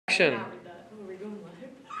action. Oh, we're going live?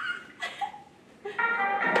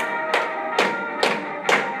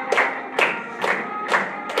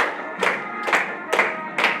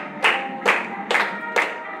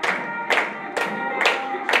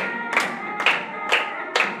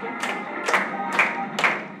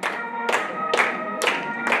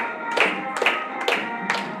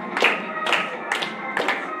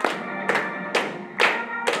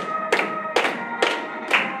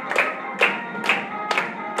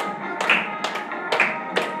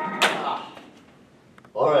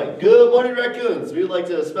 Good morning, Raccoons. We'd like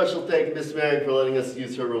to special thank Miss Marion for letting us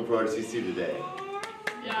use her room for RCC today.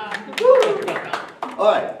 Yeah. Woo!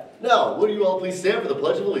 All right, now, would you all please stand for the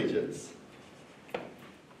Pledge of Allegiance?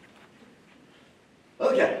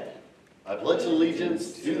 Okay. I pledge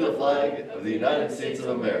allegiance to the flag of the United States of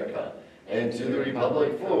America and to the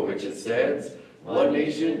republic for which it stands, one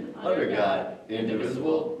nation, under God,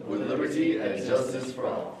 indivisible, with liberty and justice for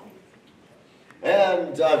all.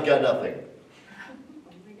 And I've got nothing.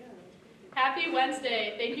 Happy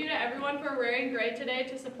Wednesday. Thank you to everyone for wearing gray today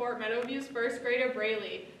to support Meadowview's first grader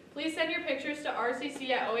Braylee. Please send your pictures to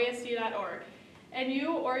rcc@oasd.org. And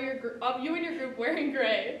you and your group wearing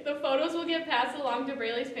gray. The photos will get passed along to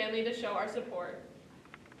Braylee's family to show our support.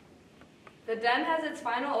 The Den has its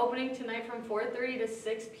final opening tonight from 4:30 to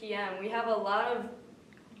 6 p.m. We have a lot of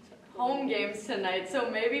home games tonight, so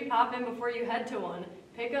maybe pop in before you head to one.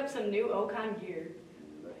 Pick up some new Ocon gear.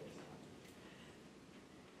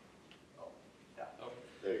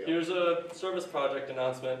 Here's a service project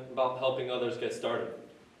announcement about helping others get started.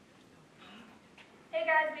 Hey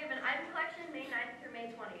guys, we have an item collection May 9th through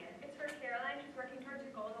May 20th. It's for Caroline. She's working towards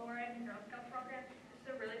her gold award in the Girl Scout program. This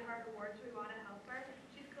is a really hard award, so we want to help her.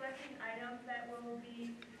 She's collecting items that will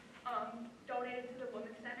be donated to the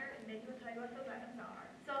Women's Center, and Nikki will tell you what those items are.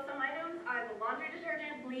 So some items are the laundry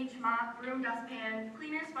detergent, bleach, mop, broom, dustpan,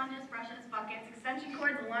 cleaners, sponges, brushes, buckets, extension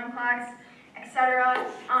cords, alarm clocks, etc.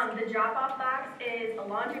 The drop-off box is a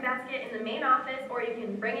laundry basket in the main office, or you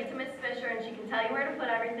can bring it to Miss Fisher and she can tell you where to put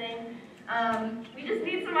everything. We just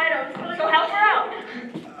need some items, so help her out.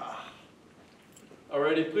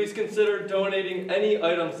 Alrighty, please consider donating any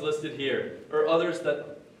items listed here, or others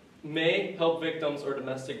that may help victims or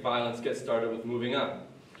domestic violence get started with moving on.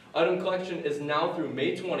 Item collection is now through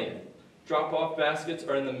May 20th. Drop-off baskets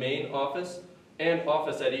are in the main office and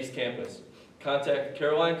office at East Campus. Contact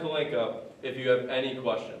Caroline Kalinka if you have any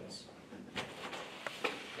questions.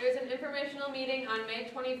 There's an informational meeting on May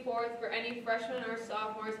 24th for any freshmen or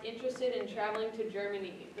sophomores interested in traveling to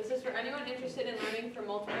Germany. This is for anyone interested in learning from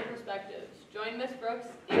multiple perspectives. Join Miss Brooks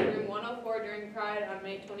in room 104 during Pride on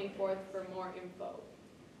May 24th for more info.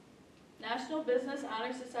 National Business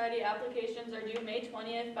Honor Society applications are due May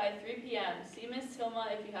 20th by 3 p.m. See Miss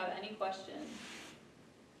Tilma if you have any questions.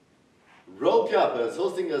 Rho Kappa is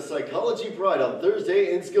hosting a Psychology Pride on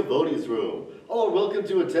Thursday in Scavoni's room. All are welcome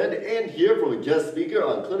to attend and hear from a guest speaker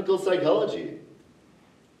on clinical psychology.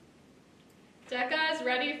 DECA is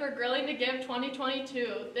ready for Grilling to Give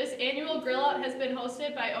 2022. This annual grill out has been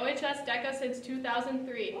hosted by OHS DECA since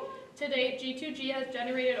 2003. To date, G2G has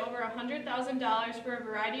generated over $100,000 for a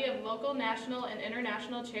variety of local, national, and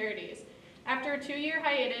international charities. After a 2-year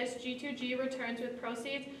hiatus, G2G returns with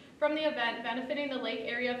proceeds from the event benefiting the Lake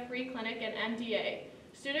Area Free Clinic and NDA.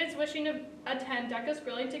 Students wishing to attend DECA's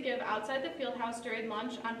Grilling to Give outside the Fieldhouse during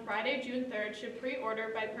lunch on Friday, June 3rd should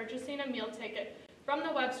pre-order by purchasing a meal ticket from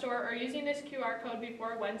the web store or using this QR code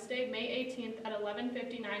before Wednesday, May 18th at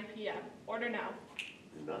 11:59 p.m. Order now.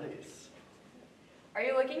 Nice. Are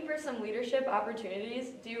you looking for some leadership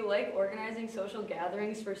opportunities? Do you like organizing social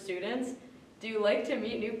gatherings for students? Do you like to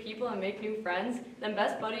meet new people and make new friends? Then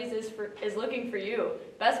Best Buddies is looking for you.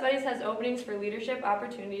 Best Buddies has openings for leadership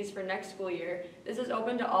opportunities for next school year. This is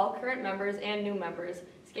open to all current members and new members.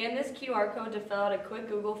 Scan this QR code to fill out a quick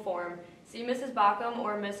Google form. See Mrs. Bockham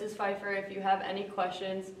or Mrs. Pfeiffer if you have any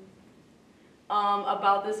questions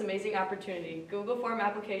about this amazing opportunity. Google form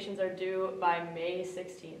applications are due by May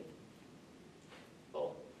 16th.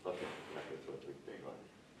 Oh, okay.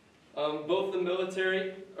 Both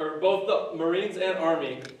the Marines and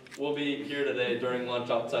Army will be here today during lunch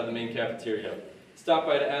outside the main cafeteria. Stop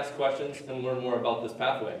by to ask questions and learn more about this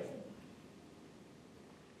pathway.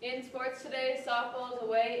 In sports today, softball is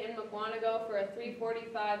away in McWanago for a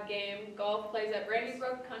 3:45 game. Golf plays at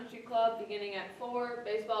Brandybrook Country Club beginning at 4.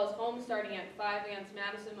 Baseball is home starting at 5 against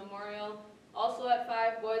Madison Memorial. Also at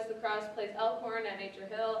 5, boys lacrosse plays Elkhorn at Nature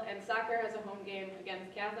Hill, and soccer has a home game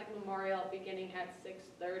against Catholic Memorial beginning at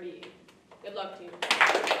 6:30. Good luck, team.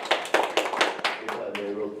 If I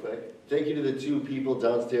may, real quick. Thank you to the 2 people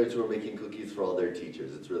downstairs who are making cookies for all their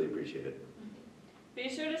teachers. It's really appreciated. Be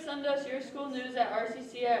sure to send us your school news at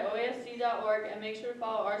rcc@oasc.org and make sure to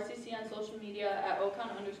follow RCC on social media at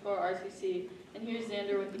ocon_RCC. And here's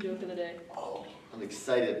Xander with the joke of the day. Oh, I'm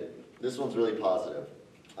excited. This one's really positive,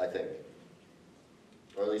 I think.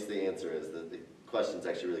 Or at least the answer is. The question's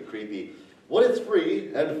actually really creepy. What is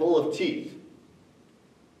free and full of teeth?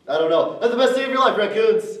 I don't know. That's the best day of your life,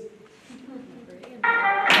 raccoons!